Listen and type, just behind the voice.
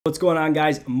What's going on,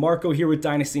 guys? Marco here with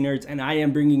Dynasty Nerds, and I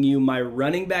am bringing you my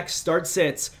running back start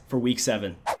sits for week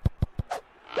 7.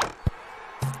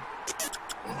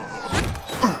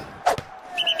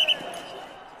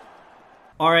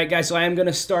 All right, guys, so I am going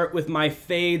to start with my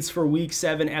fades for week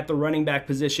 7 at the running back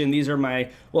position. These are my,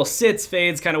 well, sits,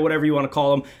 fades, kind of whatever you want to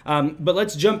call them. But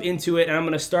let's jump into it, and I'm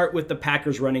going to start with the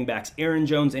Packers running backs, Aaron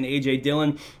Jones and A.J.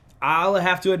 Dillon. I'll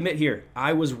have to admit here,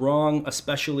 I was wrong,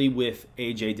 especially with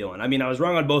A.J. Dillon. I mean, I was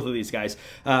wrong on both of these guys,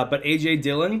 but A.J.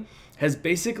 Dillon has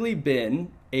basically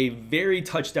been a very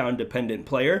touchdown-dependent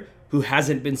player who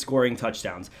hasn't been scoring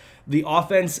touchdowns. The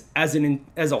offense as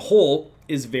a whole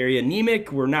is very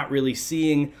anemic. We're not really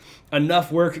seeing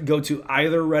enough work go to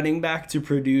either running back to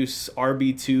produce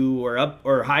RB2 or up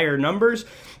or higher numbers.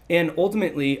 And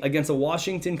ultimately, against a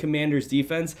Washington Commanders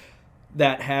defense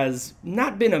that has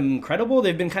not been incredible,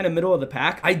 they've been kind of middle of the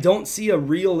pack, I don't see a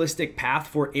realistic path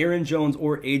for Aaron Jones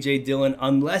or A.J. Dillon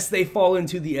unless they fall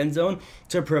into the end zone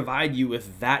to provide you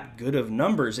with that good of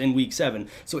numbers in week 7.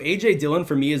 So A.J. Dillon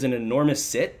for me is an enormous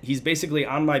sit. He's basically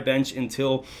on my bench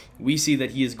until we see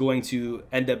that he is going to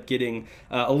end up getting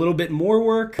a little bit more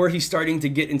work, or he's starting to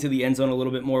get into the end zone a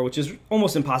little bit more, which is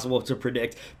almost impossible to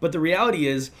predict. But the reality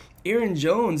is, Aaron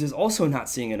Jones is also not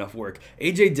seeing enough work.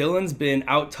 A.J. Dillon's been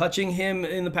out-touching him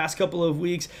in the past couple of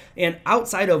weeks, and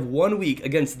outside of 1 week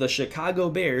against the Chicago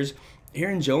Bears,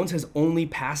 Aaron Jones has only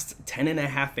passed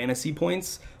 10.5 fantasy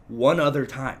points one other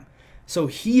time. So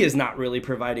he is not really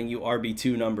providing you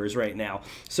RB2 numbers right now.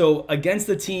 So against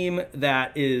the team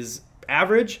that is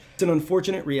average, it's an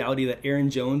unfortunate reality that Aaron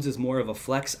Jones is more of a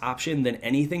flex option than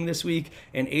anything this week,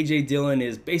 and A.J. Dillon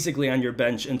is basically on your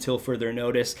bench until further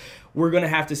notice. We're going to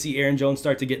have to see Aaron Jones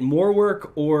start to get more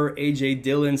work or A.J.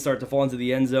 Dillon start to fall into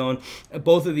the end zone.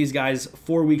 Both of these guys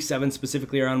for week 7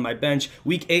 specifically are on my bench.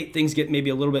 Week 8, things get maybe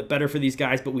a little bit better for these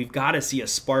guys, but we've got to see a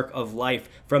spark of life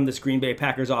from this Green Bay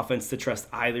Packers offense to trust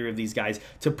either of these guys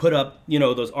to put up, you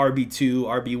know, those RB2,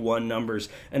 RB1 numbers.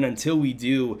 And until we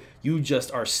do, you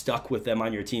just are stuck with them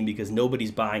on your team because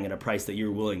nobody's buying at a price that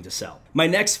you're willing to sell. My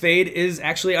next fade is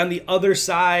actually on the other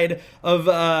side of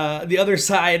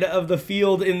the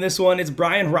field in this one. It's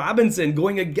Brian Robinson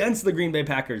going against the Green Bay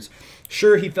Packers.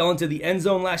 Sure, he fell into the end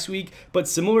zone last week, but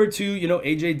similar to, you know,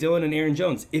 A.J. Dillon and Aaron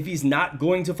Jones, if he's not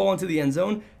going to fall into the end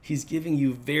zone, he's giving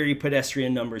you very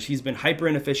pedestrian numbers. He's been hyper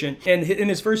inefficient. And in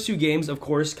his first 2 games, of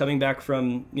course, coming back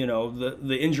from, you know,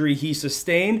 the injury he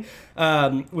sustained,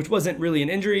 which wasn't really an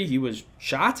injury, he was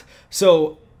shot.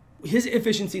 So his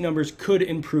efficiency numbers could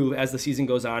improve as the season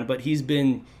goes on, but he's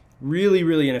been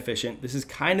really inefficient. This is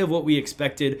kind of what we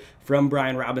expected from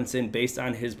Brian Robinson based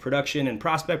on his production and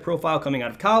prospect profile coming out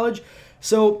of college.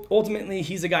 So ultimately,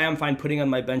 he's a guy I'm fine putting on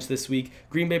my bench this week.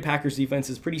 Green Bay Packers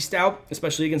defense is pretty stout,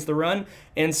 especially against the run.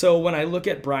 And so when I look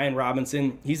at Brian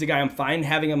Robinson, he's a guy I'm fine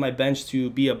having on my bench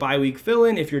to be a bye week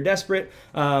fill-in if you're desperate,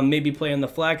 maybe play on the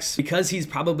flex, because he's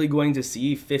probably going to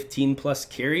see 15 plus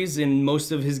carries in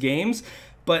most of his games.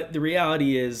 But the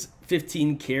reality is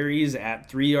 15 carries at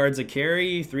 3 yards a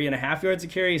carry, 3.5 yards a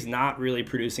carry is not really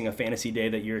producing a fantasy day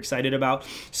that you're excited about.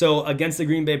 So against the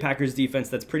Green Bay Packers defense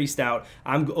that's pretty stout,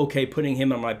 I'm okay putting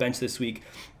him on my bench this week.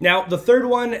 Now, the third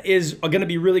one is going to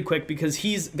be really quick because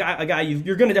he's a guy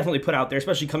you're going to definitely put out there,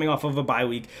 especially coming off of a bye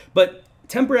week. But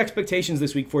temper expectations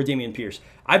this week for Dameon Pierce.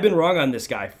 I've been wrong on this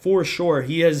guy for sure.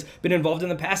 He has been involved in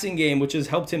the passing game, which has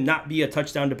helped him not be a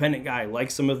touchdown-dependent guy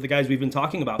like some of the guys we've been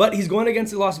talking about. But he's going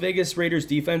against the Las Vegas Raiders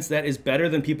defense that is better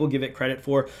than people give it credit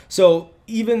for. So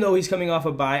even though he's coming off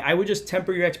a bye, I would just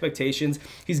temper your expectations.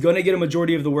 He's going to get a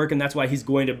majority of the work, and that's why he's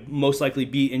going to most likely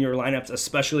be in your lineups,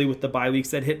 especially with the bye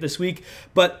weeks that hit this week.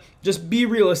 But just be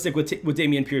realistic with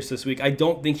Dameon Pierce this week. I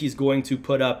don't think he's going to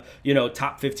put up, you know,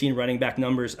 top 15 running back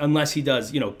numbers unless he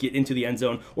does, you know, get into the end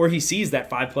zone or he sees that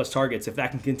 5+ targets. If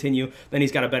that can continue, then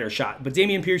he's got a better shot. But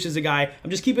Dameon Pierce is a guy I'm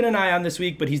just keeping an eye on this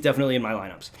week, but he's definitely in my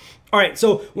lineups. All right,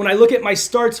 so when I look at my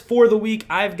starts for the week,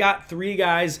 I've got 3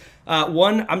 guys.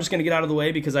 One, I'm just going to get out of the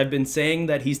way because I've been saying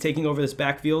that he's taking over this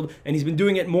backfield, and he's been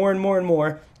doing it more and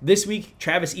more. This week,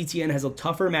 Travis Etienne has a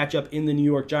tougher matchup in the New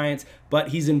York Giants, but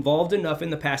he's involved enough in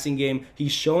the passing game.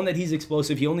 He's shown that he's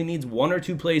explosive. He only needs 1 or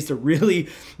 2 plays to really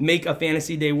make a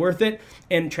fantasy day worth it,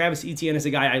 and Travis Etienne is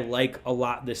a guy I like a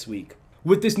lot this week.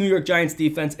 with this New York Giants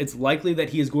defense, it's likely that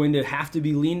he is going to have to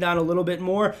be leaned on a little bit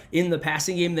more in the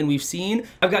passing game than we've seen.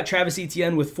 I've got Travis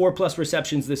Etienne with 4+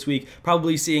 receptions this week,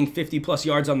 probably seeing 50+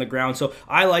 yards on the ground. So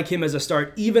I like him as a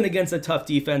start, even against a tough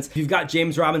defense. If you've got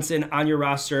James Robinson on your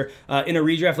roster in a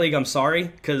redraft league, I'm sorry,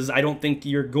 because I don't think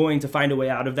you're going to find a way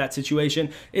out of that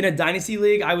situation. In a dynasty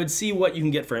league, I would see what you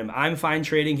can get for him. I'm fine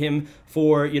trading him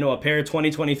for, you know, a pair of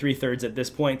 2023 thirds at this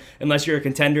point. Unless you're a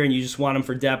contender and you just want him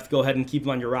for depth, go ahead and keep him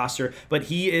on your roster. But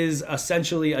he is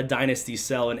essentially a dynasty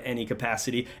sell in any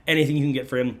capacity. Anything you can get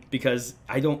for him, because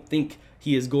I don't think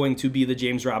he is going to be the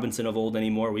James Robinson of old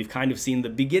anymore. We've kind of seen the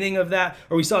beginning of that,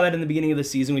 or we saw that in the beginning of the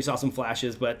season. We saw some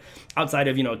flashes, but outside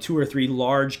of, you know, 2 or 3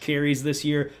 large carries this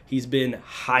year, he's been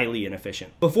highly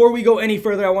inefficient. Before we go any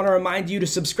further, I want to remind you to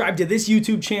subscribe to this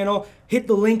YouTube channel. Hit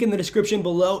the link in the description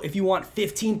below if you want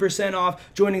 15%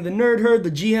 off joining the Nerd Herd,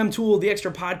 the GM tool, the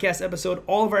extra podcast episode,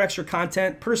 all of our extra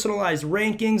content, personalized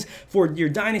rankings for your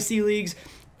dynasty leagues.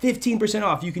 15%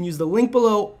 off. You can use the link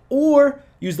below or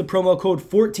use the promo code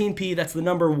 14P. That's the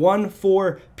number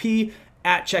 14P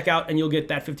at checkout, and you'll get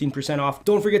that 15% off.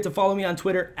 Don't forget to follow me on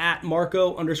Twitter at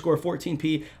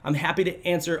Marco_14P. I'm happy to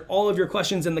answer all of your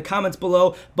questions in the comments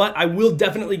below, but I will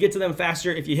definitely get to them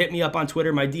faster if you hit me up on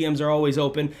Twitter. My DMs are always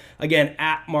open. Again,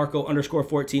 at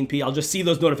Marco_14P. I'll just see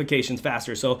those notifications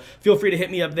faster, so feel free to hit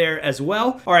me up there as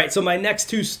well. All right, so my next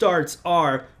 2 starts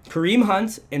are Kareem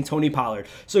Hunt and Tony Pollard.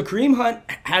 So Kareem Hunt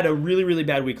had a really, really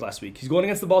bad week last week. He's going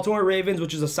against the Baltimore Ravens,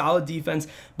 which is a solid defense,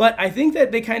 but I think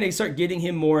that they kind of start getting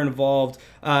him more involved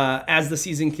as the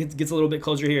season gets a little bit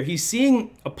closer here. He's seeing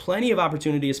plenty of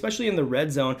opportunity, especially in the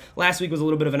red zone. Last week was a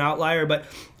little bit of an outlier, but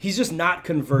he's just not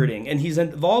converting, and he's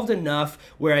involved enough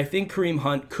where I think Kareem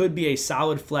Hunt could be a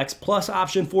solid flex plus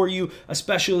option for you,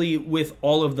 especially with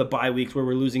all of the bye weeks where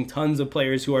we're losing tons of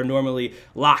players who are normally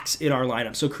locks in our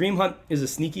lineup. So Kareem Hunt is a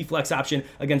sneaky flex option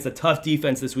against a tough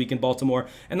defense this week in Baltimore.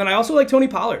 And then I also like Tony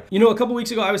Pollard. You know, a couple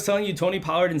weeks ago, I was telling you Tony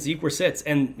Pollard and Zeke were sits.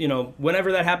 And, you know,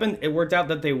 whenever that happened, it worked out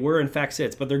that they were, in fact,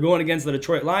 sits. But they're going against the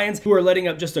Detroit Lions, who are letting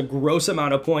up just a gross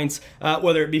amount of points,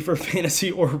 whether it be for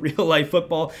fantasy or real-life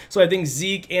football. So I think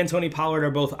Zeke and Tony Pollard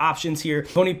are both options here.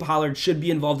 Tony Pollard should be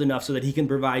involved enough so that he can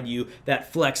provide you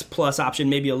that flex plus option,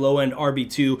 maybe a low-end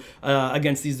RB2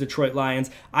 against these Detroit Lions.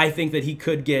 I think that he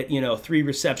could get, you know, 3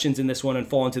 receptions in this one and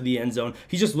fall into the end zone.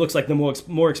 He just looks like the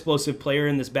more explosive player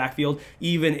in this backfield,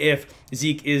 even if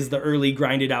Zeke is the early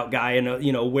grinded out guy and,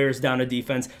 you know, wears down a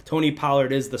defense. Tony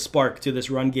Pollard is the spark to this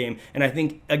run game, and I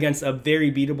think against a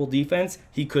very beatable defense,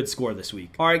 he could score this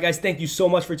week. All right, guys, thank you so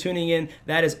much for tuning in.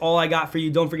 That is all I got for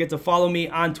you. Don't forget to follow me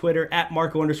on Twitter at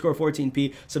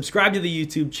Marco_14P. Subscribe to the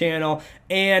YouTube channel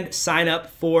and sign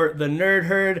up for the Nerd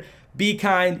Herd. Be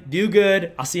kind, do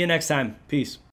good. I'll see you next time. Peace.